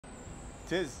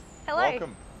Tiz. Hello.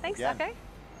 Welcome. Thanks, again.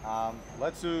 Darko.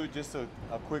 Let's do just a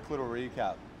quick little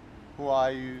recap. Who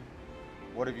are you?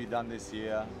 What have you done this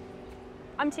year?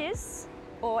 I'm Tiz,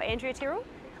 or Andrea Tyrrell.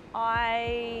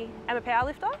 I am a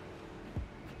powerlifter.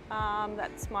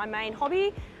 That's my main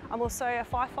hobby. I'm also a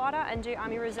firefighter and do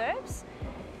Army Reserves.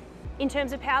 In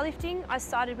terms of powerlifting, I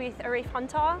started with Arief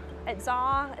Hunter at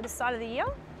ZAR at the start of the year,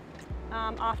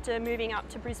 after moving up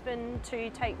to Brisbane to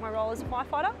take my role as a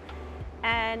firefighter.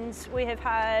 And we have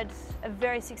had a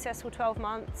very successful 12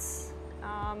 months,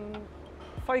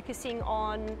 focusing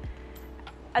on,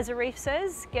 as Arief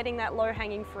says, getting that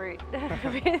low-hanging fruit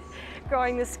with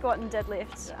growing the squat and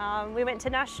deadlift. We went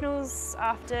to nationals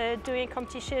after doing a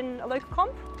competition, a local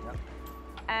comp,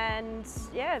 and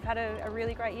yeah, I've had a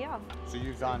really great year. So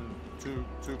you've done two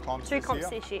comps this year? 2 comps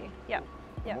this year, yeah.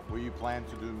 Were you planning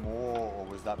to do more, or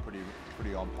was that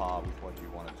pretty on par with what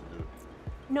you wanted to do?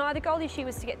 No, the goal this year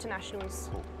was to get to nationals.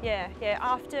 Cool. Yeah.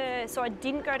 So I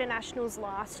didn't go to nationals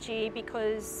last year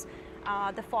because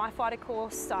the firefighter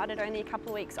course started only a couple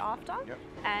of weeks after,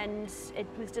 and it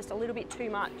was just a little bit too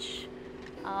much,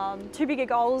 too big a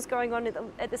goals going on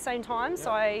at the same time.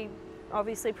 So I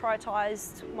obviously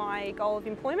prioritised my goal of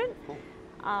employment. Cool.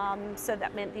 So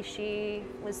that meant this year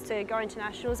was to go into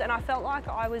nationals, and I felt like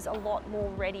I was a lot more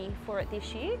ready for it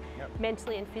this year,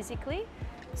 mentally and physically.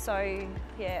 So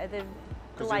yeah, the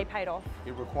delay paid off.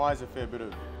 It requires a fair bit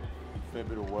of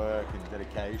work and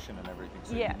dedication and everything,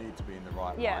 so you need to be in the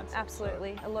right mindset. Yeah,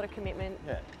 absolutely. So, a lot of commitment.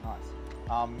 Yeah,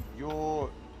 nice.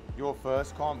 Your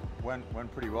first comp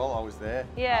went pretty well. I was there.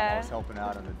 Yeah. I was helping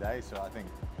out on the day, so I think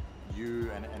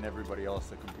you and everybody else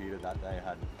that competed that day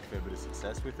had a fair bit of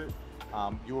success with it.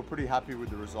 You were pretty happy with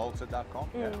the results at that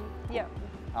comp? Yeah.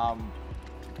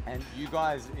 And you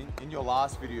guys, in your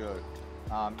last video,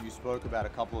 you spoke about a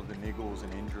couple of the niggles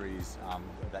and injuries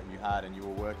that you had, and you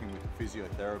were working with a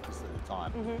physiotherapist at the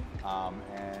time.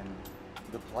 And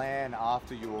the plan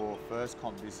after your first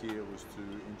comp this year was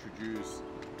to introduce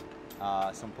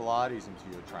some Pilates into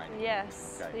your training.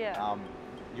 Yes. Okay. Yeah.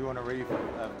 You and Arief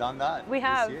have done that We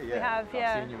have. this year? We have.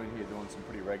 Yeah. I've seen you in here doing some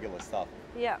pretty regular stuff.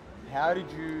 Yeah. How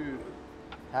did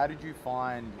you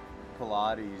find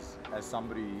Pilates as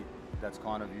somebody that's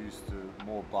kind of used to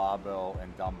more barbell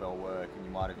and dumbbell work, and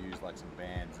you might have used like some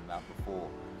bands and that before?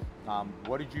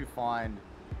 What did you find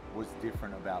was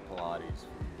different about Pilates?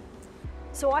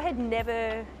 So I had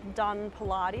never done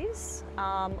Pilates.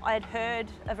 I had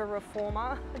heard of a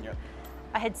reformer.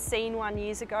 I had seen one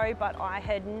years ago, but I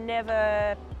had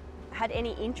never had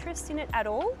any interest in it at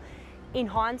all. In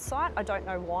hindsight, I don't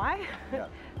know why.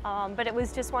 But it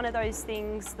was just one of those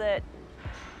things that,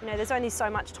 you know, there's only so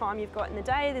much time you've got in the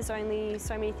day, there's only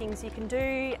so many things you can do,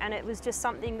 and it was just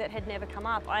something that had never come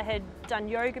up. I had done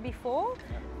yoga before,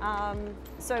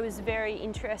 so I was very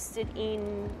interested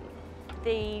in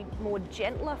the more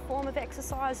gentler form of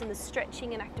exercise and the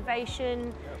stretching and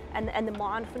activation and the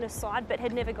mindfulness side, but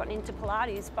had never gotten into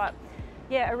Pilates. But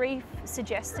yeah, Arief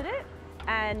suggested it,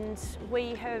 and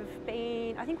we have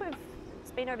been,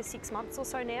 it's been over 6 months or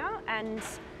so now, and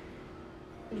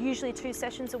usually 2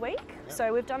 sessions a week.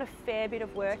 So we've done a fair bit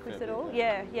of work with it all.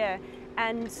 Yeah.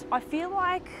 And I feel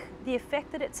like the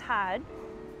effect that it's had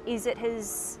is it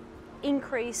has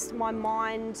increased my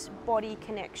mind-body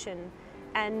connection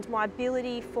and my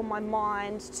ability for my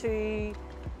mind to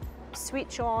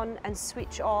switch on and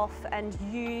switch off and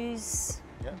use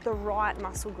the right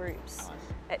muscle groups.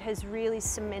 It has really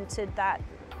cemented that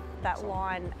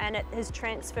line, and it has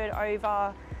transferred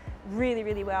over really,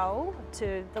 really well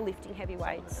to the lifting heavy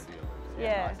weights.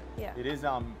 Yeah. It is,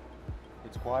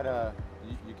 it's quite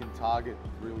you can target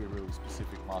really, really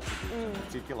specific muscle groups and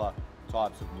particular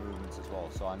types of movements as well.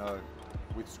 So I know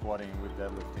with squatting, with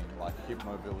deadlifting, like hip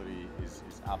mobility is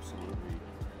absolutely,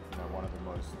 you know, one of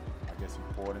the most, I guess,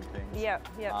 important things. Yeah,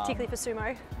 particularly for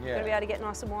sumo. Got to be able to get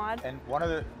nice and wide. And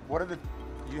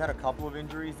you had a couple of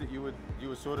injuries that you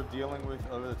were sort of dealing with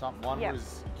over the time. One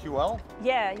was QL?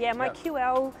 Yeah, my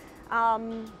QL,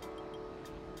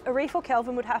 Arief or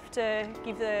Kelvin would have to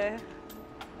give the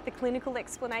clinical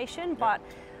explanation, but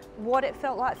what it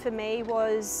felt like for me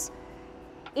was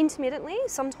intermittently.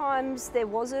 Sometimes there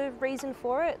was a reason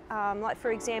for it, like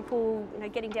for example, you know,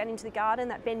 getting down into the garden,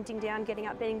 that bending down, getting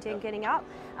up, bending down, getting up,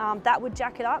 that would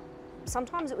jack it up.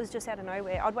 Sometimes it was just out of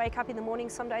nowhere. I'd wake up in the morning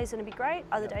some days and it'd be great,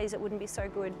 other days it wouldn't be so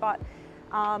good. But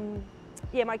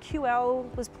yeah, my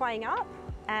QL was playing up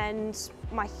and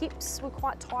my hips were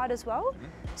quite tight as well.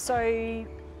 So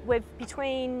we've,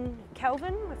 between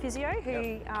Kelvin, a physio,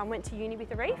 who went to uni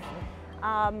with Arief,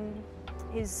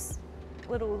 his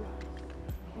little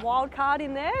wild card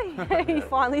in there. He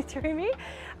finally threw me.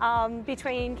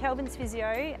 Between Kelvin's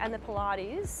physio and the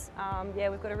Pilates, yeah,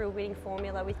 we've got a real winning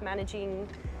formula with managing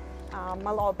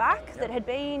my lower back that had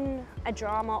been a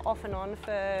drama off and on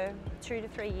for 2 to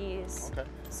 3 years. Okay.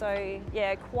 So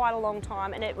yeah, quite a long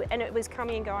time, and it was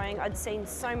coming and going. I'd seen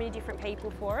so many different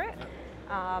people for it,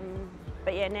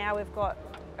 but yeah, now we've got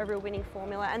a real winning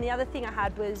formula. And the other thing I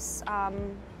had was a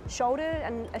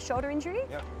shoulder injury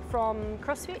from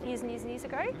CrossFit years and years and years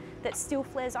ago that still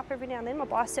flares up every now and then, my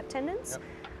bicep tendons.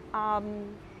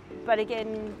 But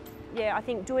again, yeah, I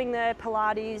think doing the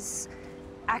Pilates,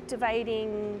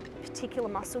 activating particular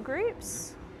muscle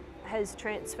groups has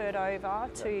transferred over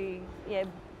to, yeah.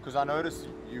 Because I noticed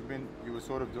you were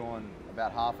sort of doing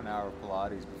about half an hour of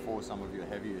Pilates before some of your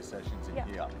heavier sessions in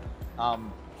here.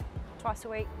 Twice a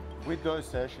week. With those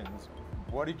sessions,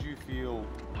 what did you feel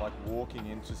like walking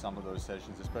into some of those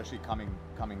sessions, especially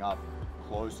coming up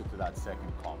closer to that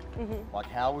second comp? Like,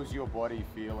 how was your body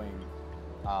feeling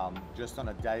just on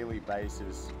a daily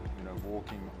basis, you know,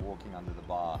 walking under the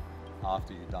bar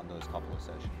after you've done those couple of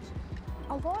sessions?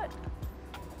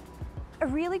 A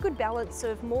really good balance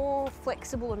of more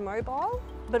flexible and mobile,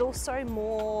 but also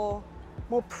more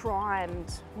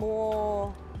primed,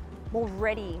 more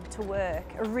ready to work.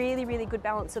 A really, really good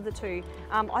balance of the two.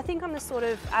 I think I'm the sort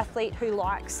of athlete who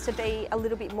likes to be a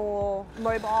little bit more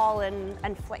mobile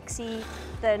and flexy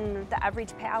than the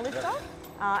average powerlifter.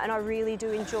 And I really do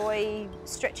enjoy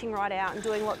stretching right out and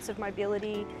doing lots of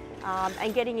mobility.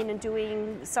 And getting in and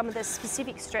doing some of the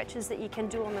specific stretches that you can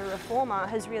do on the reformer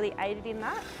has really aided in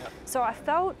that. So I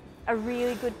felt a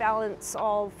really good balance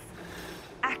of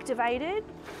activated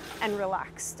and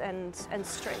relaxed and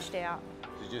stretched out.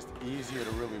 It's just easier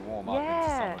to really warm up into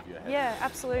some of your heavy. Yeah,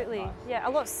 absolutely. Nice. Yeah,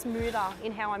 a lot smoother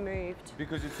in how I moved.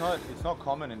 Because it's not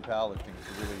common in powerlifting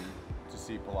to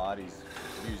see Pilates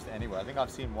used anywhere. I think I've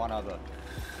seen one other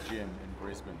gym in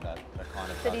Brisbane that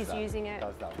kind of does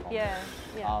that combo. Yeah.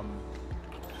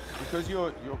 Because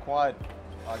you're quite,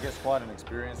 I guess, quite an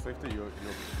experienced lifter. You're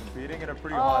competing at a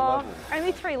pretty high level.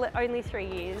 Only 3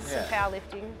 years of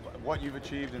powerlifting. What you've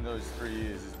achieved in those 3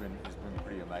 years has been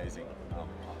pretty amazing,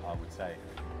 I would say.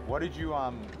 What would you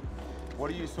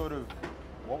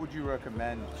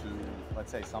recommend to,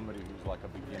 let's say, somebody who's like a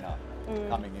beginner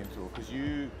coming into it? Because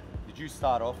did you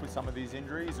start off with some of these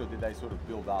injuries, or did they sort of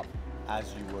build up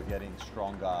as you were getting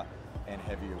stronger and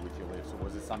heavier with your lifts, or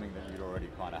was it something that you'd already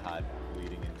kind of had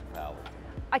leading into powerlifting?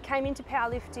 I came into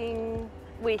powerlifting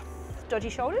with dodgy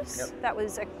shoulders. That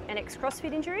was an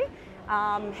ex-CrossFit injury.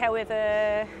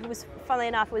 However, funnily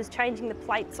enough, it was changing the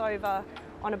plates over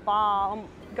on a bar,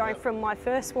 going from my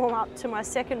first warm-up to my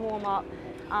second warm-up,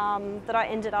 that I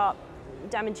ended up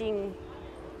damaging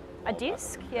a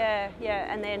disc,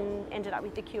 and then ended up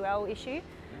with the QL issue.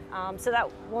 So that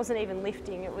wasn't even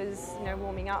lifting, it was, you know,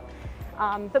 warming up.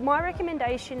 But my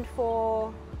recommendation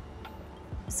for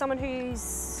someone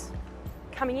who's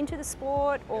coming into the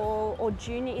sport or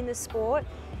junior in the sport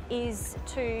is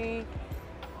to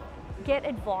get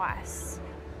advice.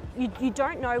 You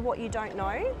don't know what you don't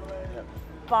know,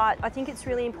 but I think it's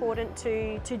really important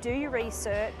to do your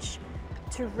research,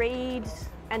 to read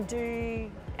and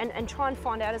try and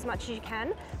find out as much as you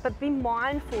can, but be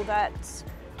mindful that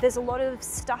there's a lot of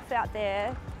stuff out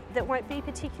there that won't be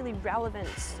particularly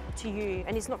relevant to you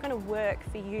and is not going to work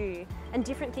for you, and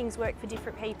different things work for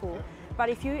different people. But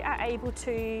if you are able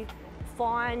to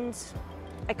find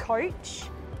a coach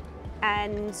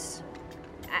and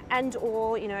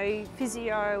or, you know,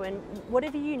 physio and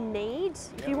whatever you need,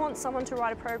 if you want someone to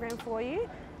write a program for you,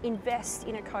 invest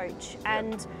in a coach,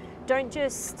 and don't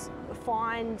just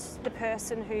find the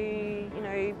person who, you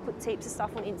know, puts heaps of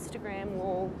stuff on Instagram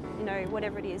or, you know,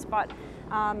 whatever it is, but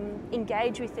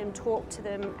engage with them, talk to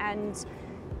them, and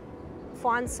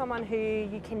find someone who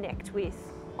you connect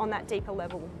with on that deeper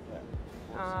level.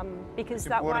 Because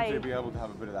that way, it's important to be able to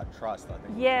have a bit of that trust, I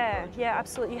think. Yeah,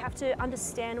 absolutely. You have to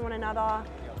understand one another.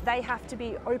 They have to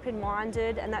be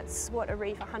open-minded, and that's what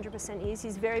Arief 100% is.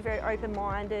 He's very, very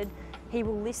open-minded. He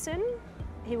will listen.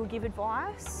 He will give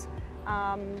advice.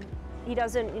 He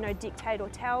doesn't, you know, dictate or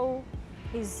tell.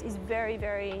 He's very,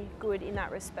 very good in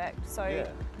that respect. So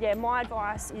yeah, my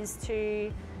advice is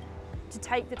to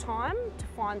take the time to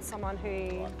find someone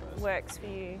who works for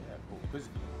you. Yeah, cool. Because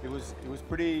it was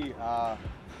pretty.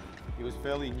 It was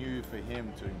fairly new for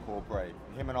him to incorporate.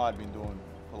 Him and I had been doing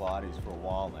Pilates for a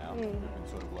while now. We've been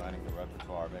sort of learning the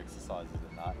repertoire of exercises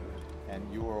and that.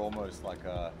 And you were almost like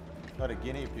not a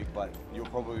guinea pig, but you're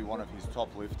probably one of his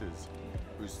top lifters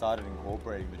who started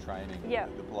incorporating the training,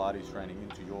 the Pilates training,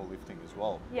 into your lifting as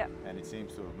well. And it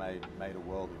seems to have made a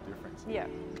world of difference.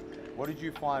 What did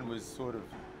you find was sort of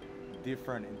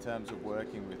different in terms of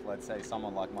working with, let's say,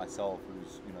 someone like myself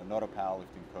who's, you know, not a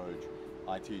powerlifting coach?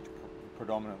 I teach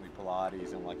predominantly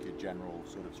Pilates and like your general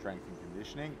sort of strength and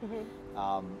conditioning,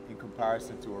 in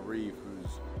comparison to Arief,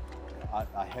 who's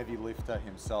a heavy lifter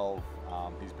himself.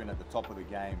 He's been at the top of the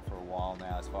game for a while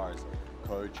now as far as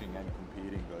coaching and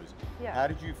competing goes. Yeah. How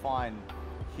did you find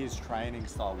his training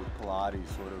style with Pilates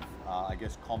sort of, I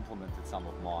guess, complemented some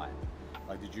of mine?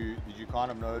 Like, did you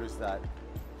kind of notice that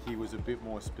he was a bit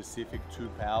more specific to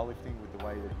powerlifting with the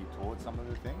way that he taught some of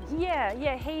the things?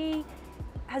 Yeah, he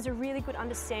has a really good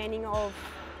understanding of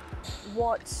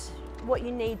what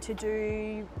you need to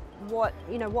do, what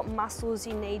muscles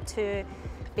you need to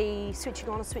be switching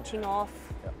on or switching off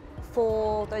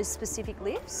for those specific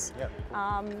lifts.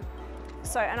 And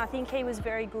I think he was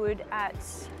very good at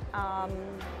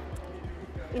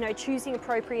choosing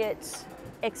appropriate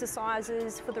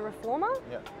exercises for the reformer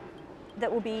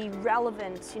that will be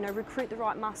relevant, recruit the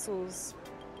right muscles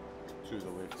to the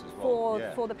lifts as well.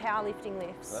 For the powerlifting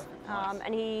lifts. Nice.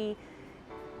 And he,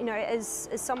 as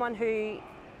someone who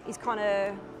is kind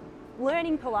of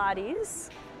learning Pilates,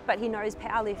 but he knows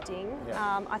powerlifting,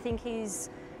 I think he's,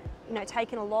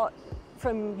 taken a lot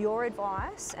from your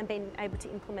advice and been able to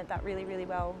implement that really, really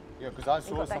well. Yeah, because I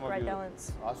saw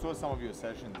some of your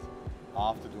sessions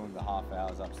after doing the half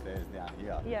hours upstairs down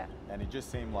here. Yeah. And it just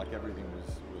seemed like everything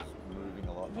was moving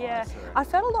a lot Yeah, nicer. I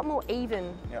felt a lot more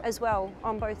even as well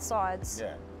on both sides.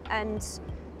 Yeah. And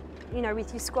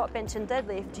with your squat, bench and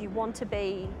deadlift, you want to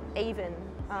be even.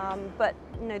 But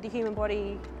the human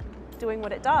body doing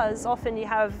what it does, often you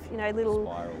have little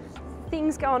spirals,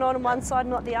 things going on one side,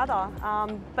 not the other.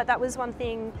 But that was one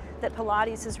thing that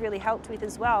Pilates has really helped with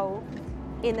as well.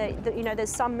 In that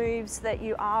there's some moves that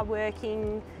you are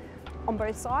working on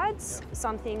both sides,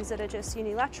 some things that are just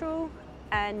unilateral,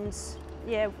 and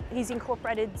he's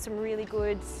incorporated some really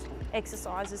good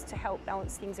exercises to help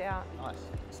balance things out. Nice,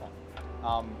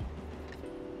 excellent.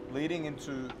 Leading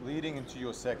into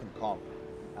your second comp,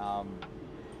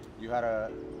 you had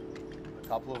a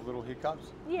couple of little hiccups.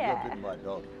 Yeah. You got bitten by a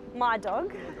dog. My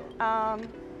dog.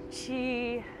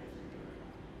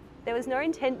 There was no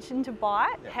intention to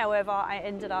bite. However, I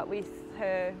ended up with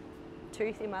her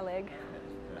tooth in my leg.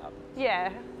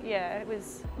 Yeah, it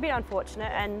was a bit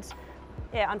unfortunate, and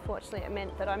unfortunately it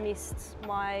meant that I missed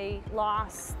my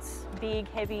last big,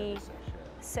 heavy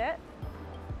set.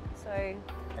 So.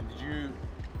 And did you,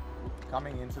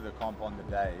 coming into the comp on the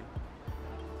day,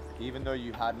 even though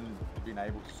you hadn't been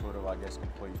able to sort of, I guess,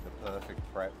 complete the perfect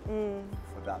prep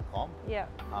for that comp,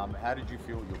 how did you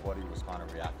feel your body was kind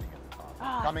of reacting at the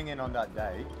time? Coming in on that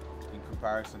day, in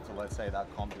comparison to, let's say,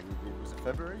 that comp that we did, was it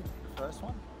February, the first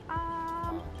one?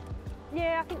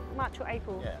 Yeah, I think March or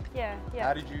April. Yeah.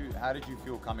 How did you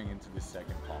feel coming into this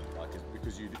second comp? Like,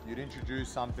 because you'd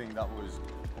introduced something that was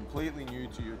completely new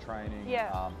to your training.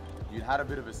 You had a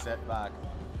bit of a setback,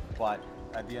 but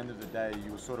at the end of the day,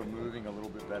 you were sort of moving a little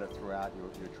bit better throughout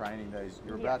your training days.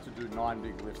 You're about to do 9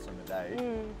 big lifts on the day.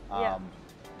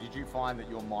 Did you find that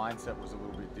your mindset was a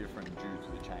little bit different due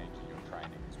to the change in your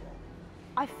training as well?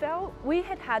 I felt we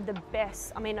had the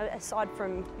best, aside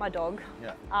from my dog,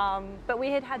 but we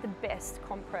had the best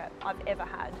comp prep I've ever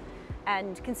had.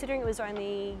 And considering it was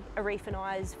only Arief and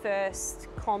I's first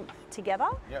comp together,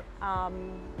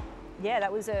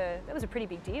 that was a pretty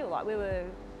big deal. Like, we were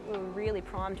really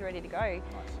primed, ready to go.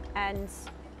 Nice. And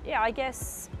I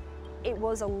guess it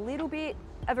was a little bit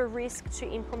of a risk to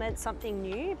implement something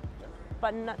new,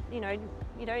 but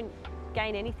you don't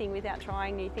gain anything without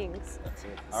trying new things. That's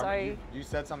it. So you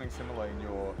said something similar in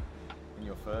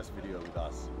your first video with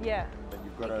us. Yeah. That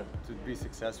you've got to be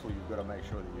successful, you've got to make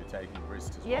sure that you're taking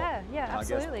risks as well. Yeah, and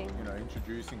absolutely. I guess,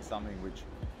 introducing something which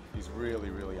is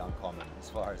really, really uncommon as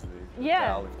far as the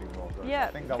powerlifting world goes. I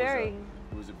think that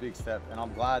was a big step, and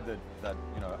I'm glad that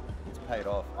it's paid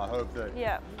off. I hope that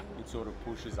it sort of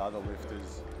pushes other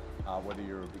lifters, whether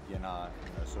you're a beginner,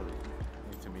 sort of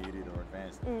intermediate or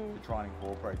advanced, to try and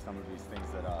incorporate some of these things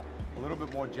that are a little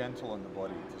bit more gentle on the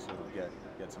body to sort of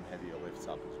get some heavier lifts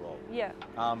up as well. Yeah.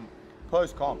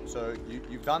 Post-comp, so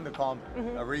you've done the comp.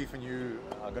 Arief and you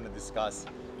are going to discuss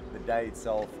the day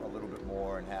itself a little bit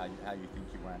more and how you think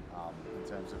you went in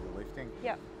terms of the lifting.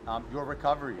 Yeah. Your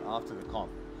recovery after the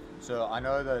comp. So I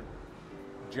know that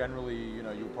generally,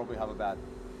 you'll probably have about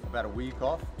a week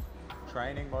off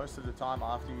training most of the time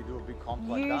after you do a big comp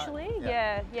like that. Usually,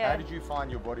 yeah. How did you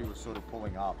find your body was sort of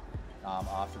pulling up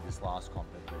after this last comp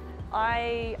that you did?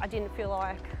 I didn't feel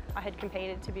like I had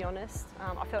competed, to be honest.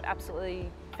 I felt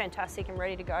absolutely fantastic and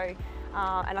ready to go.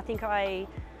 And I think I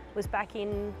was back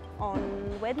in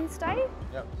on Wednesday,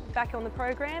 back on the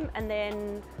program, and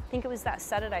then I think it was that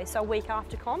Saturday, so a week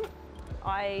after comp,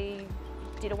 I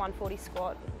did a 140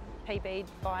 squat, PB'd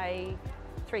by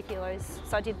 3 kilos.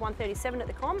 So I did 137 at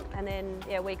the comp, and then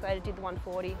yeah, a week later did the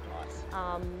 140. Nice.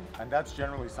 And that's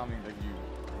generally something that you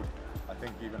would, I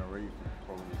think even Arief would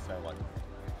probably say, like,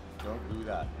 don't do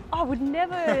that. I would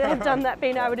never have done that,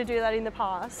 been able to do that in the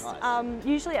past. Nice.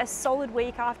 Usually a solid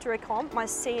week after a comp, my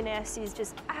CNS is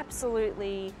just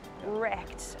absolutely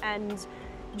wrecked, and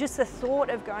just the thought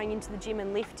of going into the gym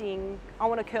and lifting, I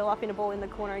want to curl up in a ball in the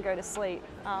corner and go to sleep.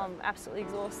 Absolutely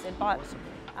exhausted. But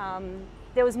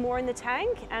there was more in the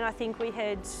tank, and I think we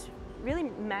had really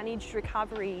managed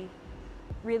recovery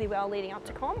really well leading up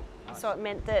to comp. Nice. So it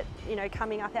meant that, you know,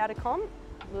 coming up out of comp,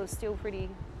 we were still pretty,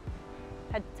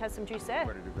 had some juice there.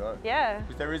 Ready to go. Yeah.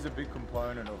 Because there is a big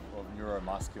component of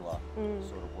neuromuscular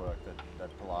sort of work that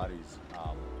Pilates,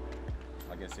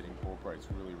 I guess it incorporates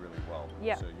really, really well.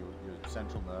 Yeah. So your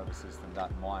central nervous system,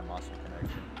 that mind-muscle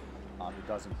connection, it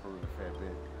does improve a fair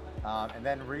bit. And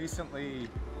then recently,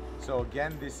 so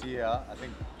again this year, I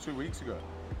think 2 weeks ago,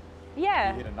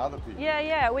 Yeah. you hit another peak.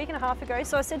 Yeah, a week and a half ago.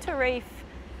 So I said to Arief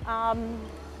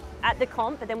at the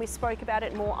comp, but then we spoke about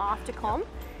it more after comp.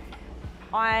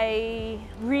 I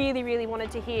really, really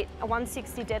wanted to hit a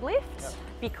 160 deadlift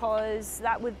because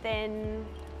that would then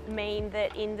mean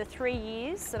that in the 3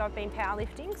 years that I've been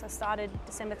powerlifting, so I started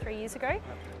December 3 years ago,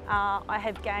 I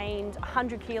have gained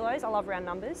 100 kilos. I love round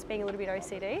numbers, being a little bit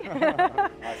OCD.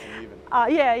 Nice and even.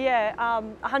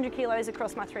 100 kilos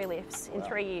across my 3 lifts in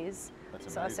 3 years.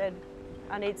 That's so I amazing. said,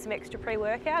 I need some extra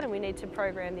pre-workout and we need to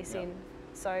program this in.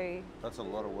 So that's a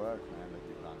lot of work, man, that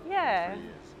you've done Yeah. in 3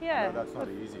 years. Yeah. I know that's not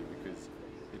easy because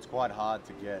it's quite hard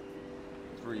to get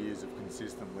 3 years of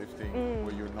consistent lifting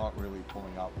where you're not really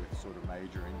pulling up with sort of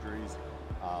major injuries.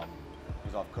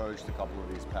 Because I've coached a couple of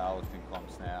these powerlifting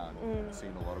comps now and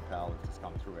seen a lot of powerlifters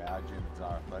come through our gym at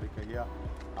ZAR Athletica here.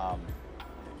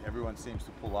 Everyone seems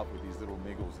to pull up with these little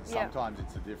niggles, and sometimes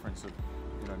it's a difference of,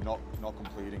 you know, not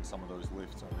completing some of those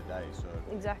lifts on the day. So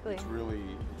exactly. it's really,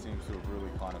 it seems to have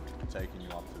really kind of taken you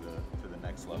up to the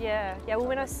next level. Yeah. Well,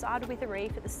 when I started with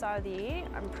Arief at the start of the year,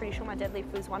 I'm pretty sure my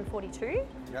deadlift was 142.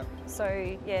 Yep.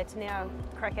 So yeah, to now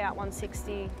crack out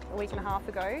 160 a week and a half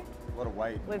ago. A lot of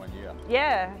weight in 1 year.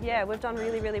 Yeah, we've done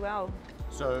really, really well.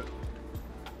 So,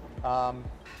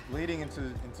 leading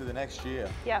into the next year,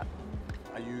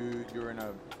 you're in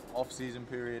a off-season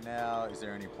period now. Is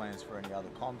there any plans for any other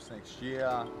comps next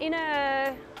year? In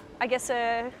a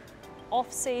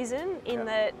off-season, in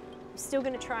that still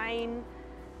going to train,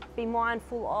 be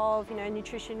mindful of, you know,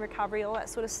 nutrition, recovery, all that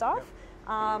sort of stuff.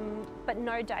 But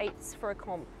no dates for a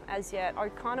comp as yet. I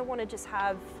kind of want to just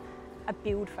have a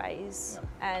build phase,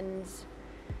 and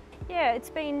it's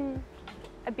been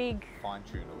a big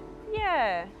fine-tune a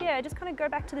little. Just kind of go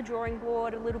back to the drawing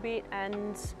board a little bit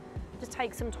and just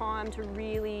take some time to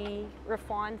really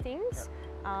refine things.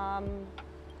 And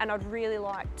I'd really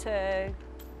like to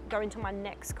go into my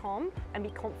next comp and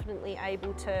be confidently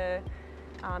able to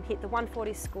hit the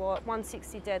 140 squat,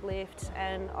 160 deadlift,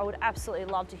 and I would absolutely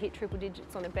love to hit triple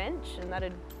digits on a bench, and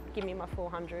that'd give me my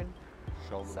 400.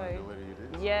 Shoulder mobility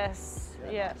it is? Yes,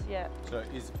 yeah. So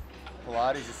is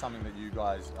Pilates is something that you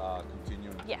guys are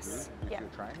continuing to do with your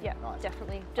training? Yeah, nice.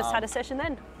 definitely. Just had a session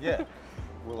then. Yeah.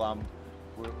 Well,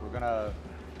 we're gonna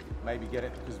maybe get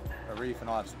it, because Arief and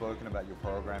I have spoken about your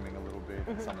programming a little bit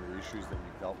and some of the issues that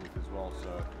you've dealt with as well.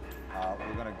 So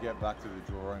we're gonna get back to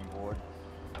the drawing board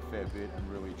a fair bit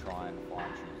and really try and fine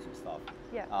tune some stuff.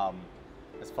 Yeah.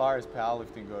 As far as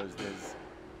powerlifting goes, there's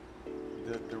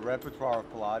the repertoire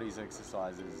of Pilates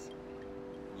exercises.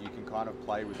 You can kind of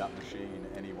play with that machine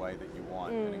any way that you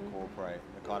want and incorporate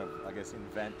the kind of, I guess,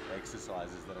 invent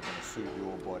exercises that are going to suit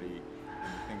your body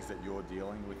and the things that you're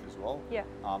dealing with as well. Yeah.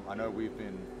 I know we've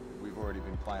already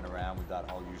been playing around with that.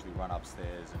 I'll usually run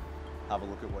upstairs and have a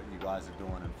look at what you guys are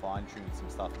doing and fine tune some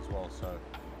stuff as well. So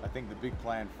I think the big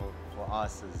plan for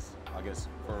us is, I guess,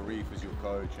 for Arief as your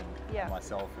coach and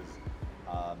myself as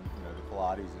you know, the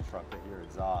Pilates instructor here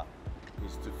at ZAR,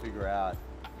 is to figure out,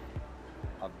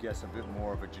 I guess, a bit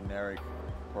more of a generic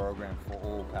program for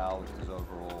all powerlifters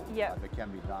overall that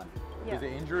can be done. Because the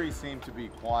injuries seem to be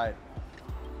quite,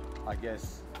 I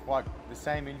guess, the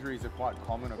same injuries are quite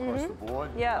common across the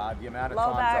board. The amount of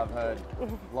lower times back. I've heard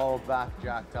lower back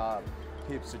jacked up,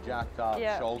 hips are jacked up,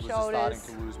 shoulders are starting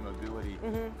to lose mobility.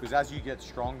 Because as you get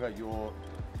stronger,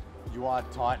 you are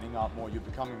tightening up more, you're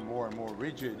becoming more and more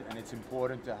rigid, and it's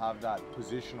important to have that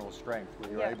positional strength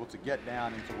where you're able to get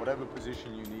down into whatever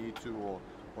position you need to, or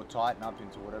tighten up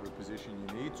into whatever position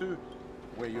you need to,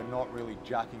 where you're not really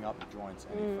jacking up the joints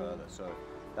any further. So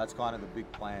that's kind of the big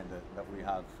plan that we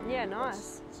have for you.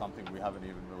 Nice. That's something we haven't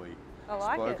even really I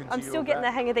like it. spoken to I'm you still getting about.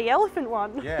 the hang of the elephant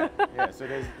one. Yeah. So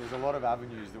there's a lot of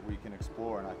avenues that we can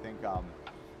explore, and I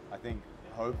think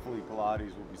hopefully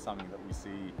Pilates will be something that we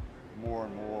see more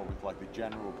and more with like the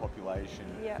general population,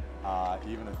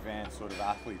 even advanced sort of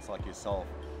athletes like yourself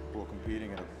who are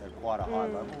competing at quite a high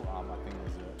level. I think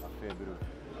there's a fair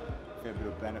bit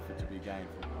of benefit to be gained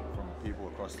from people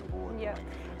across the board. Yeah,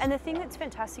 and the thing that's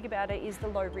fantastic about it is the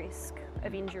low risk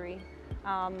of injury.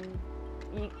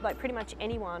 Like pretty much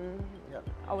anyone,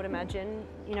 I would imagine,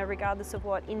 you know, regardless of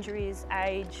what injuries,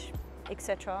 age,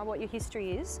 etc., what your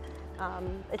history is,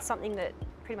 it's something that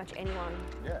pretty much anyone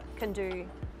can do.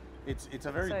 It's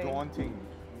a very daunting,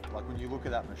 like when you look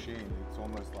at that machine, it's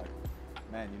almost like,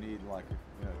 man, you need like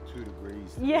 2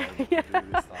 degrees to be able to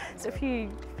do this stuff. There's a few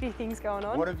things going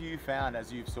on. What have you found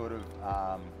as you've sort of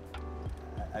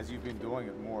as you've been doing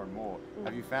it more and more?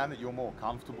 Have you found that you're more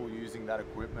comfortable using that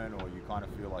equipment, or you kind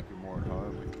of feel like you're more at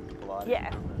home with the Pilates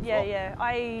equipment? Yeah.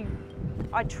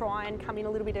 I try and come in a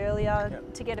little bit earlier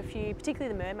to get a few,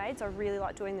 particularly the mermaids. I really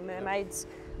like doing the mermaids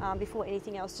before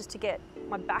anything else, just to get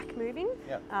my back moving,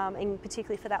 and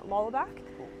particularly for that lower back.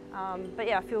 Cool. But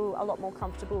yeah, I feel a lot more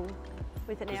comfortable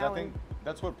with it now. Because I think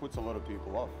that's what puts a lot of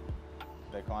people off.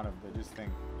 They just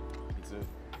think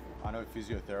I know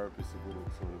physiotherapists are good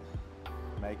at sort of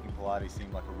making Pilates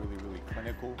seem like a really, really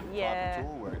clinical type of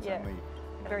tool, where it's only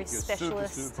very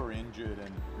specialist. super injured,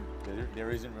 and there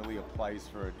isn't really a place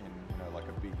for it in like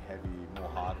a big, heavy, more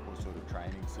hardcore sort of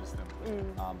training system.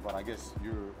 But I guess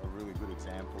you're a really good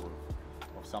example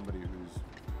of somebody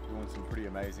who's doing some pretty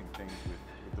amazing things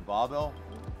with the barbell,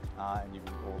 and you've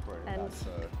incorporated that. So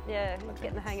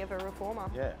getting the hang of a reformer.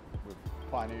 Yeah, we're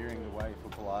pioneering the way for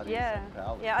Pilates and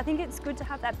powerlifting. Yeah, I think it's good to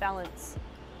have that balance.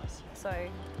 So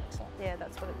yeah,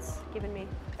 that's what it's given me.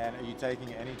 And are you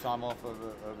taking any time off over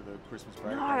the Christmas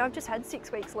break? No, I've just had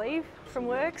 6 weeks leave from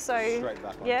work, so straight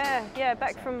back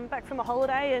on. back from a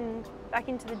holiday and back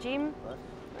into the gym. Right.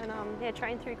 And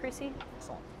train through Chrissy.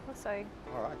 Excellent. So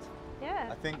all right. Yeah.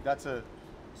 I think that's a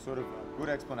sort of a good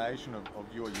explanation of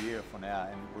your year for now,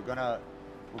 and we're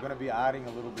gonna be adding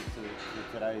a little bit to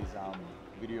today's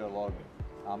video log.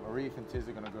 Arief and Tiz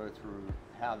are gonna go through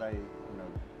how they,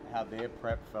 how their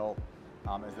prep felt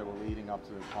as they were leading up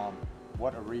to the comp,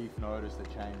 what Arief noticed that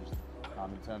changed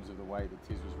in terms of the way that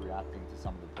Tiz was reacting to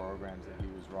some of the programs that he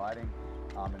was writing,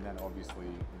 and then obviously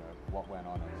what went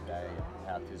on in the day and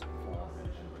how Tiz performed and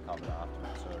recovered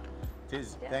afterwards. So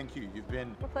Tiz, thank you. You've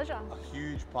been my pleasure. A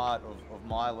huge part of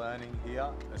my learning here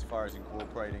as far as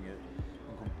incorporating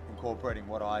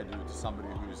what I do to somebody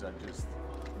who's just,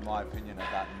 in my opinion, at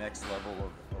that next level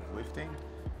of lifting.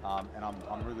 And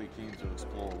I'm really keen to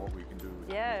explore what we can do with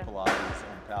Pilates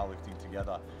and powerlifting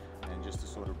together, and just to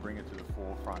sort of bring it to the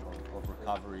forefront of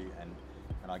recovery and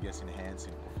I guess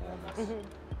enhancing performance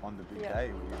on the big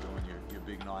day when you're doing your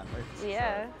big 9 lifts.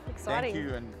 Yeah, so exciting. Thank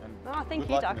you, and thank good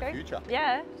you, luck Darko. in the future.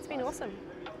 Yeah, it's been awesome.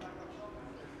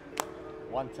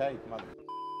 One take, mother.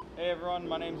 Hey everyone,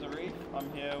 my name's Arief. I'm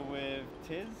here with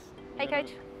Tiz. Hey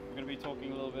coach. We're going to be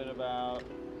talking a little bit about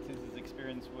Tiz's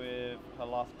experience with her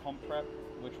last comp prep,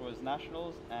 which was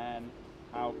nationals, and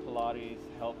how Pilates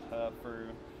helped her through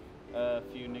a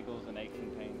few niggles and aches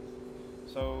and pains.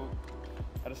 So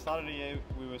at the start of the year,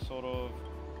 we were sort of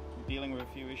dealing with a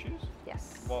few issues.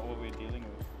 Yes. What were we dealing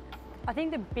with? I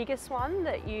think the biggest one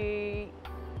that you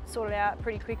sorted out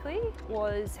pretty quickly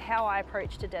was how I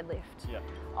approached a deadlift. Yeah.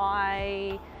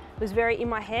 I was very in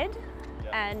my head,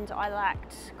 and I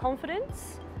lacked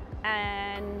confidence,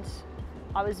 and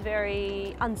I was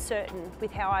very uncertain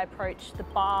with how I approached the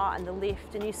bar and the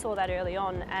lift, and you saw that early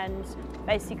on, and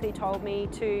basically told me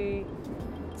to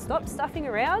stop stuffing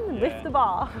around and lift the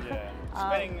bar. Yeah.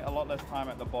 Spending a lot less time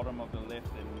at the bottom of the lift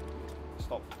and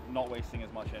stop not wasting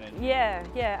as much energy. Yeah,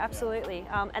 absolutely.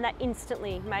 And that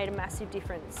instantly made a massive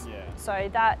difference. Yeah. So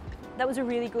that was a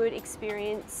really good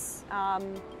experience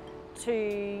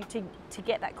to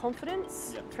get that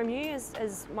confidence from you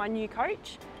as my new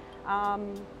coach.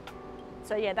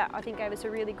 So yeah, that I think gave us a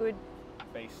really good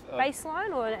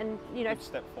baseline, good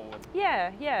step forward.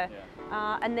 Yeah.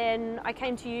 And then I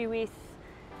came to you with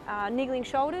niggling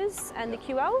shoulders and the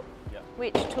QL,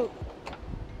 which took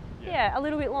a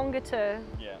little bit longer to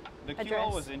the address.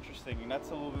 QL was interesting, and that's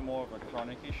a little bit more of a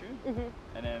chronic issue.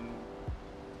 And then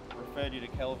referred you to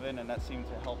Kelvin, and that seemed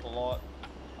to help a lot,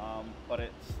 but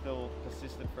it still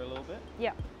persisted for a little bit.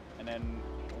 And then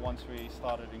once we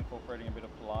started incorporating a bit of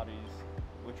Pilates,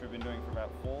 which we've been doing for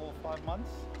about 4 or 5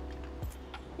 months,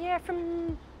 Yeah,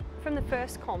 from the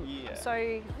first comp. Yeah. So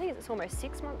I think it's almost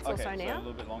 6 months or so now. So a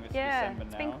little bit longer. It's yeah, December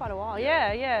it's now. been quite a while.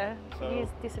 Yeah. So Years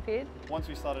disappeared. Once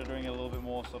we started doing a little bit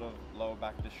more sort of lower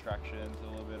back distractions, a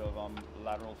little bit of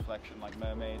lateral flexion like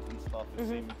mermaids and stuff, it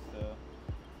seems to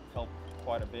help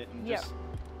quite a bit. And just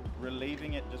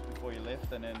relieving it just before you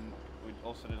lift, and then we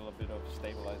also did a little bit of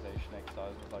stabilization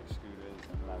exercises like scooters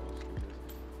and lateral scooters.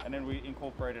 And then we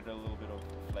incorporated a little bit of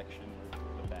flexion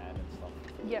with the band and stuff.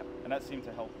 Yep. And that seemed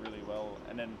to help really well.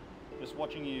 And then just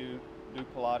watching you do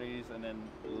Pilates and then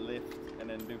lift and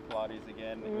then do Pilates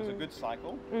again, it was a good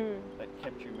cycle that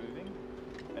kept you moving.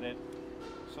 And it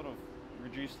sort of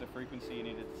reduced the frequency you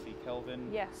needed to see Kelvin.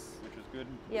 Yes. Which was good.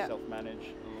 Yep. Self-manage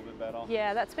a little bit better.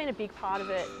 Yeah, that's been a big part of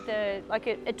it.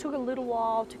 It took a little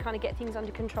while to kind of get things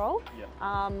under control.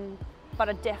 Yeah. But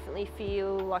I definitely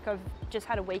feel like I've just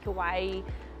had a week away,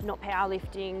 not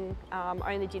powerlifting,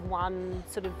 only did one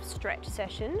sort of stretch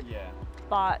session. Yeah.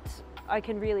 But I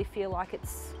can really feel like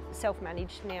it's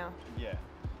self-managed now. Yeah.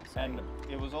 So. And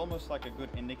it was almost like a good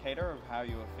indicator of how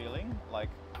you were feeling, like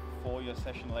for your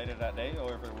session later that day,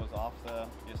 or if it was after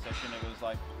your session, it was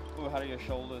like, oh, how do your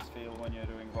shoulders feel when you're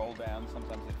doing roll down?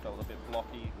 Sometimes it felt a bit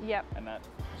blocky. Yep. And that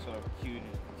sort of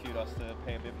cued us to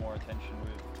pay a bit more attention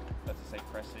with, let's say,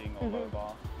 pressing or low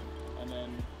bar. And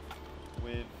then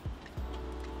with,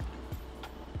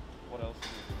 what else?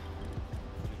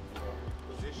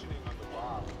 Positioning on the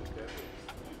bar with the deadlifts,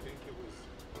 do you think it was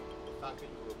the fact that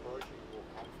you were approaching more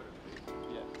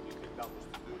confidently? Yeah. Do you think that was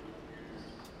to do with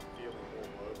you feeling more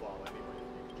mobile anyway?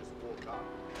 You could just walk up.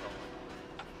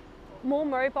 More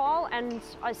mobile, and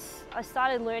I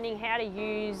started learning how to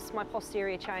use my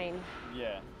posterior chain.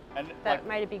 Yeah. And that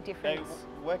made a big difference.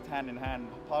 They worked hand in hand.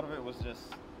 Part of it was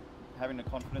just having the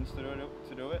confidence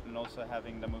to do it, and also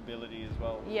having the mobility as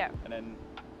well. Yeah. And then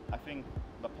I think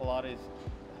the Pilates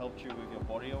helped you with your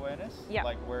body awareness,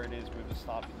 like where it is with the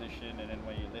start position, and then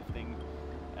when you're lifting,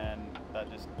 and that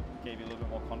just gave you a little bit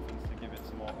more confidence to give it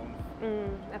some more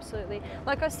oomph. Absolutely.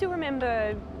 Like I still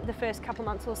remember the first couple of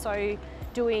months or so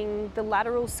doing the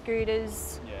lateral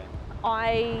scooters. Yeah.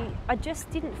 I just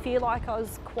didn't feel like I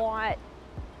was quite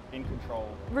in control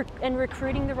and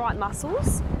recruiting the right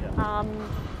muscles. Yeah.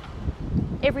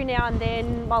 Every now and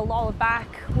then my lower back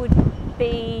would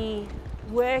be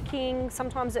working.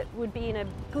 Sometimes it would be in a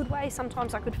good way,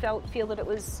 sometimes I could feel that it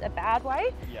was a bad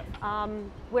way. Yeah.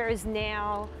 Whereas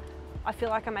now I feel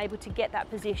like I'm able to get that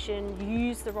position,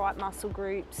 use the right muscle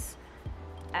groups,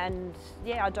 and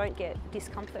yeah, I don't get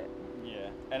discomfort. Yeah,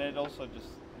 and it also just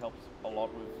helps a lot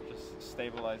with just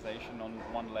stabilization on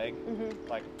one leg.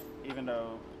 Like, even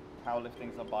though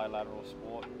powerlifting is a bilateral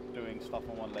sport, doing stuff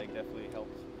on one leg definitely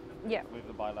helps with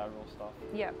the bilateral stuff.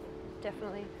 Yeah,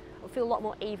 definitely. I feel a lot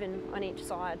more even on each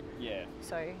side. Yeah.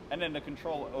 So. And then the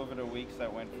control over the weeks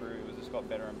that went through was just got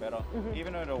better and better.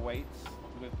 Even though the weights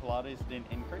with Pilates didn't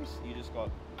increase, you just got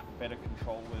better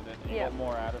control with it. And you got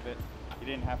more out of it. You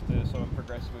didn't have to sort of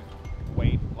progress with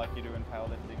weight like you do in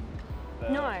powerlifting. The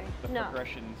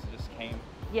progressions just came.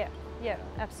 Yeah,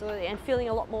 absolutely. And feeling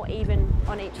a lot more even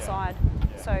on each side.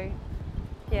 Yeah. So,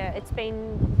 yeah, it's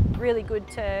been really good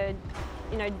to,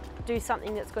 do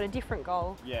something that's got a different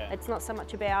goal. Yeah. It's not so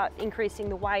much about increasing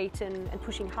the weight and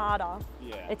pushing harder.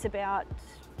 Yeah. It's about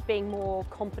being more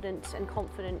competent and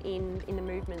confident in the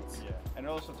movements. Yeah. And it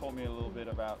also taught me a little bit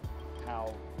about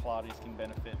how Pilates can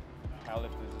benefit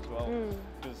powerlifters as well.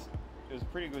 Because it was a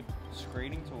pretty good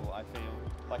screening tool, I feel.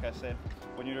 Like I said,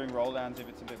 when you're doing roll downs, if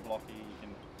it's a bit blocky, you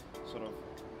can sort of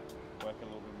work a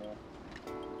little bit more.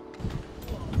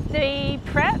 The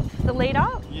prep, the lead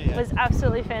up, was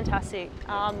absolutely fantastic.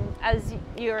 As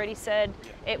you already said,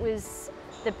 it was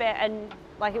the best, and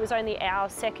like it was only our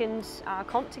second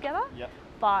comp together.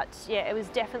 But yeah, it was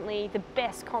definitely the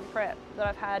best comp prep that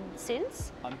I've had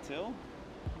since.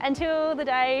 Until the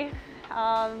day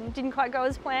didn't quite go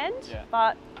as planned.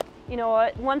 But you know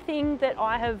what? One thing that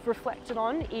I have reflected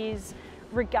on is,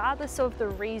 regardless of the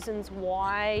reasons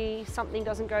why something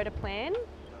doesn't go to plan,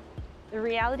 the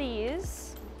reality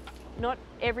is not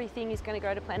everything is going to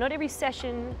go to plan. Not every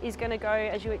session is going to go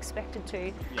as you expect it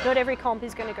to. Not every comp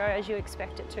is going to go as you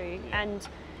expect it to. And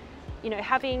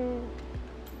having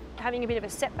a bit of a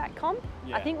setback comp,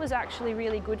 I think was actually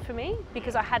really good for me,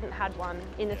 because I hadn't had one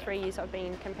in the 3 years I've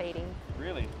been competing.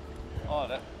 Really? Oh,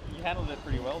 you handled it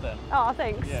pretty well then. Oh,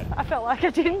 thanks. I felt like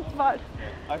I didn't, but...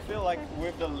 I feel like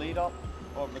with the lead up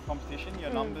of the competition,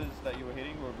 your numbers that you were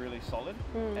hitting were really solid,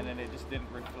 and then it just didn't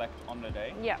reflect on the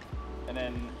day. And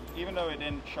then, even though it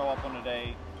didn't show up on the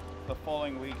day, the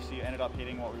following weeks you ended up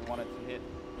hitting what we wanted to hit,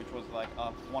 which was like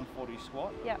a 140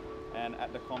 squat. and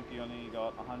at the comp you only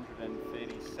got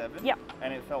 137. Yep.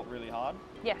 And it felt really hard.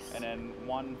 Yes. And then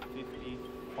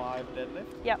 155 deadlift.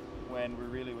 Yep. When we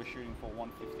really were shooting for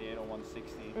 158 or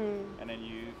 160. And then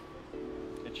you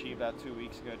achieved that 2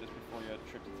 weeks ago just before your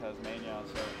trip to Tasmania.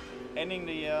 So ending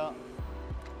the year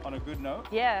on a good note.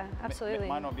 Yeah, absolutely. It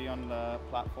might not be on the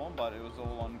platform, but it was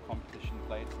all on competition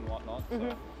plates and whatnot. So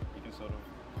you can sort of,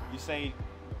 you say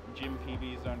gym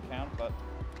PBs don't count, but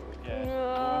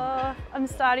yeah. I'm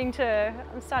starting to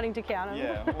count them.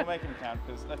 Yeah, we'll make them count,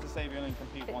 because let's just say if you only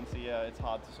compete once a year, it's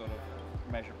hard to sort of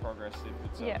measure progress if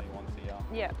it's only once a year.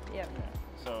 Yeah.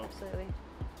 So absolutely.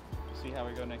 We'll see how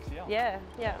we go next year. Yeah,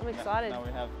 I'm excited. Now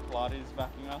we have Pilates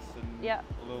backing us and a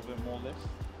little bit more lifts.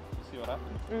 We'll see what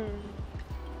happens.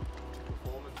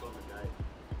 Performance on the day.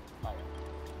 Oh,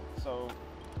 yeah. So,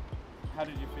 how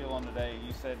did you feel on the day?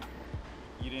 You said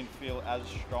you didn't feel as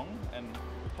strong, and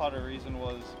part of the reason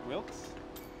was Wilks?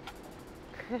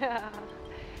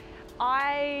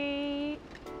 I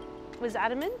was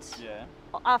adamant. Yeah.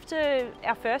 After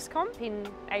our first comp in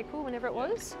April, whenever it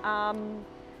was,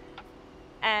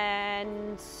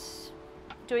 and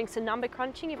doing some number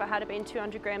crunching, if I had been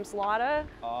 200 grams lighter,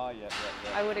 I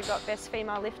would have got best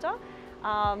female lifter.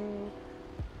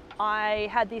 I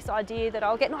had this idea that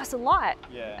I'll get nice and light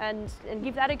and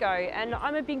give that a go. And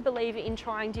I'm a big believer in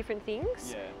trying different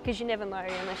things, because you never know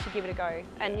unless you give it a go.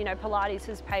 And you know, Pilates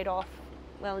has paid off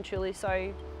well and truly,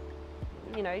 so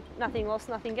you know, nothing lost,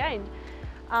 nothing gained.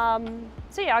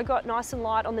 So yeah, I got nice and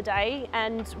light on the day,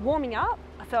 and warming up,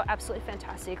 I felt absolutely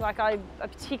fantastic. Like I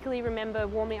particularly remember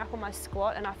warming up on my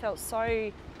squat, and I felt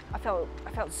strong,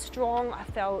 I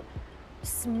felt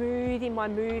smooth in my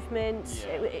movement.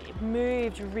 It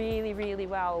moved really, really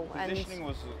well. Positioning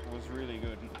was really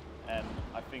good, and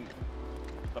I think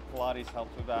the Pilates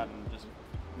helped with that, and just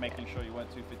making sure you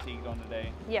weren't too fatigued on the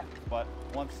day. Yeah. But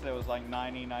once there was like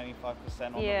 90-95% on the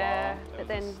bar, there was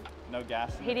then no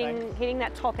gas in the tank. Hitting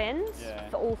that top end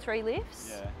for all 3 lifts,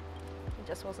 it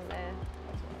just wasn't there.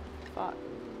 That's right.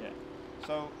 But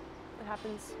so it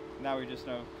happens. Now we just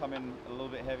know, come in a little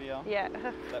bit heavier.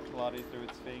 Let Pilates do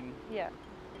its thing.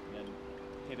 And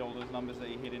hit all those numbers that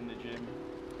you hit in the gym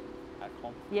at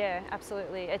comp. Yeah,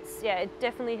 absolutely. It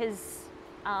definitely has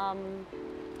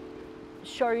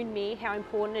shown me how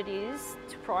important it is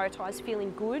to prioritise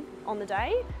feeling good on the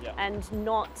day and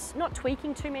not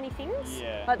tweaking too many things.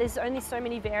 Like there's only so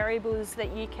many variables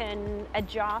that you can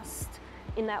adjust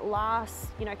in that last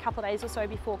couple of days or so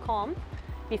before comp,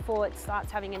 before it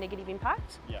starts having a negative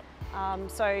impact.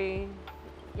 So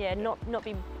not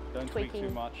be Don't tweaking tweak too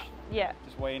much.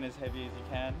 Just weigh in as heavy as you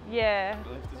can.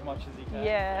 Lift as much as you can.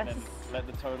 And then let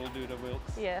the total do the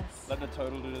Wilks. Let the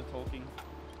total do the talking.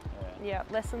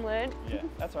 Lesson learned.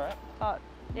 That's all right. But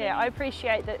I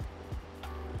appreciate that,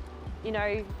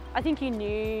 I think you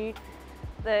knew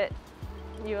that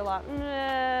you were like,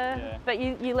 nah, but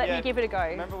you let me give it a go.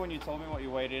 Remember when you told me what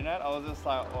you weighed in at? I was just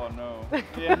like, oh no.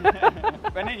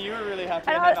 But then you were really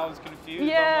happy, and then I was confused.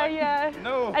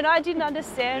 No. And I didn't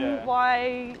understand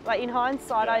why, like in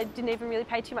hindsight, I didn't even really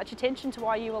pay too much attention to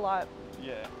why you were like,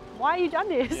 why have you done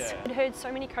this? I'd heard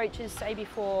so many coaches say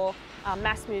before,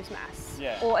 mass moves mass,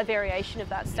 or a variation of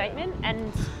that statement,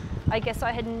 and I guess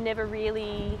I had never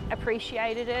really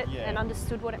appreciated it and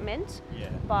understood what it meant.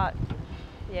 But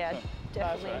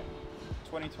definitely. Right.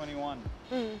 2021,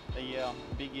 a year,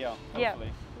 big year,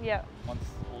 hopefully. Once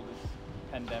all this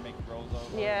pandemic rolls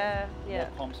over, more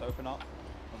comps open up,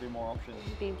 there'll be more options.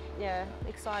 It'll be,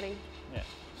 exciting.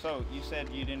 So you said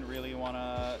you didn't really want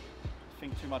to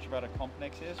think too much about a comp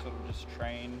next year, sort of just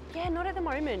train? Not at the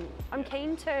moment. I'm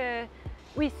keen to,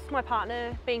 with my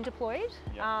partner being deployed,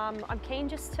 I'm keen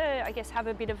just to, I guess, have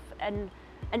a bit of an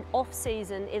off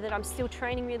season, in that I'm still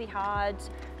training really hard,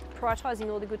 prioritising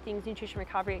all the good things, nutrition,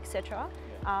 recovery, etc.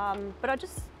 But I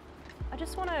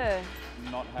just want to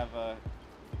not have a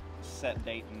set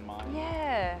date in mind.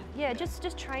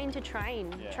 Just train to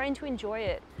train, train to enjoy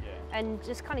it, and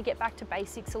just kind of get back to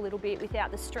basics a little bit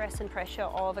without the stress and pressure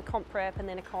of a comp prep and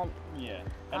then a comp.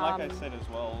 And like I said as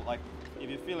well, like if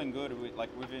you're feeling good, like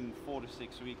within 4 to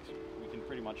 6 weeks, we can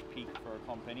pretty much peak for a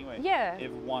comp anyway.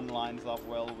 If one lines up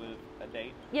well with a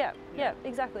date.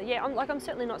 Exactly. I'm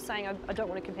certainly not saying I don't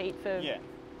want to compete for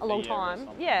a long time.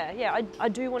 I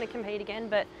do want to compete again,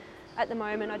 but at the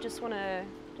moment I just want to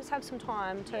have some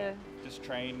time to just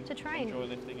train, enjoy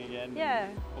lifting again.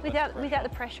 Without the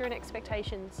pressure and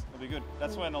expectations. It'll be good.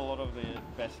 That's when a lot of the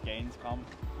best gains come.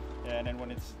 And then when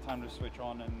it's time to switch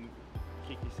on and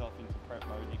kick yourself into prep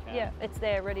mode, you can. It's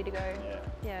there, ready to go.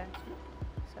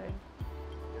 So.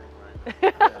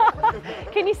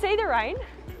 Can you see the rain?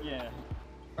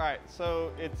 Alright,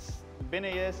 so it's been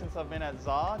a year since I've been at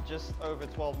ZAR, just over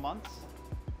 12 months.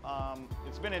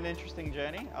 It's been an interesting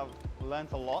journey. I've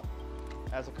learned a lot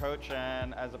as a coach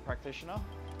and as a practitioner.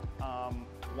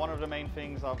 One of the main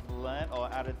things I've learned or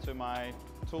added to my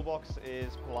toolbox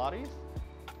is Pilates.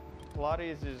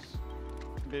 Pilates has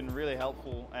been really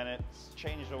helpful, and it's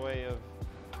changed the way of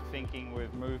thinking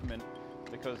with movement,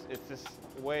 because it's just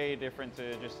way different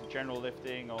to just general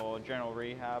lifting or general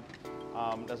rehab.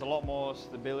 There's a lot more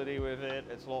stability with it.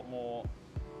 It's a lot more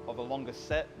of a longer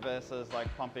set versus like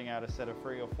pumping out a set of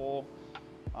 3 or 4.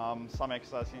 Some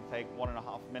exercises can take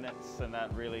 1.5 minutes, and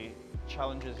that really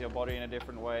challenges your body in a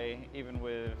different way, even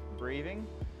with breathing.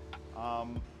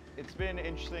 It's been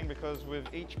interesting because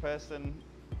with each person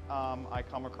I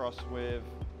come across with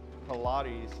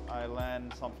Pilates, I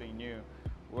learn something new.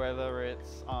 Whether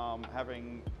it's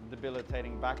having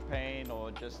debilitating back pain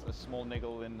or just a small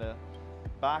niggle in the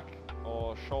back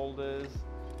or shoulders.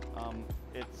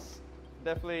 It's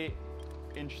definitely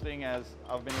interesting as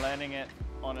I've been learning it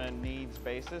on a needs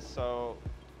basis. So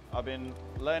I've been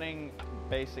learning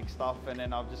basic stuff, and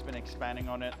then I've just been expanding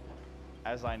on it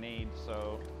as I need.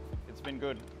 So it's been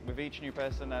good. With each new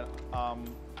person that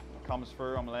comes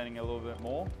through, I'm learning a little bit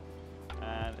more,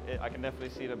 and I can definitely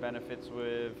see the benefits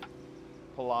with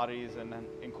Pilates and then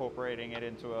incorporating it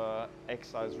into a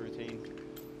exercise routine.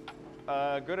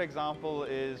 A good example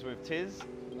is with Tiz.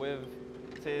 With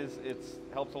Tiz, it's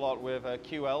helped a lot with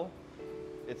QL.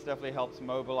 It's definitely helped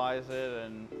mobilize it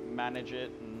and manage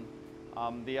it.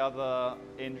 And the other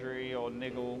injury or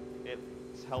niggle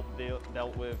it's helped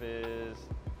dealt with is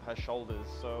her shoulders.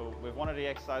 So with one of the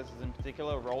exercises in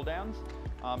particular, roll downs,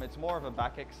 it's more of a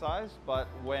back exercise, but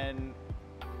when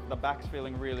the back's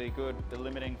feeling really good, the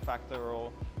limiting factor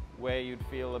or where you'd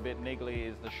feel a bit niggly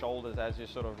is the shoulders as you're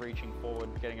sort of reaching forward,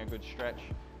 getting a good stretch.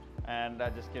 And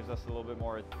that just gives us a little bit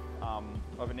more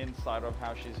of an insight of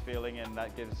how she's feeling, and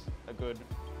that gives a good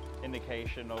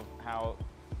indication of how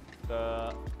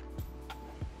the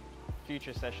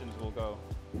future sessions will go.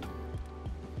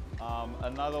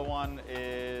 Another one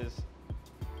is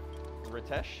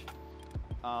Ritesh.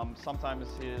 Sometimes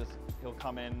he'll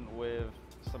come in with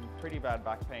some pretty bad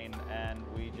back pain, and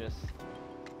we just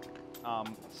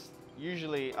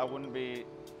usually I wouldn't be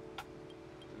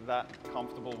that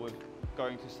comfortable with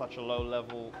going to such a low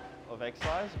level of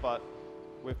exercise, but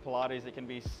with Pilates it can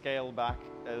be scaled back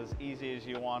as easy as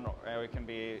you want, or it can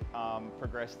be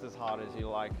progressed as hard as you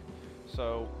like.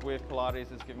 So with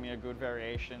Pilates it's given me a good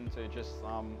variation to just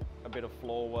a bit of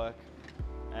floor work,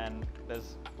 and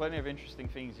there's plenty of interesting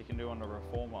things you can do on the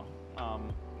reformer.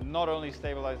 Not only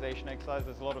stabilization exercise,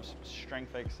 there's a lot of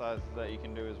strength exercises that you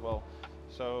can do as well.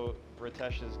 So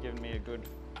Ritesh has given me a good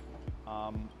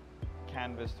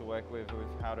canvas to work with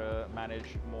how to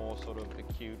manage more sort of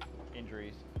acute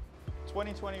injuries.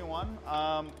 2021,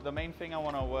 the main thing I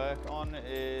want to work on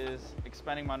is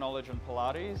expanding my knowledge on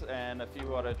Pilates and a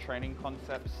few other training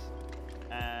concepts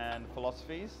and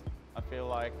philosophies. I feel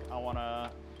like I want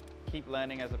to keep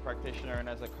learning as a practitioner and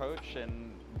as a coach,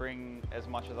 and bring as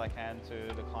much as I can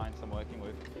to the clients I'm working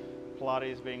with.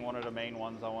 Pilates being one of the main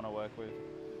ones I want to work with.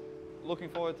 Looking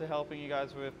forward to helping you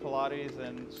guys with Pilates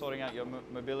and sorting out your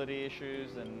mobility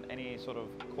issues and any sort of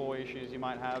core issues you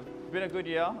might have. It's been a good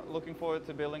year. Looking forward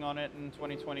to building on it in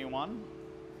 2021.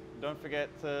 Don't forget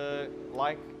to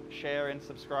like, share and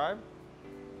subscribe.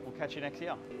 We'll catch you next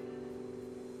year.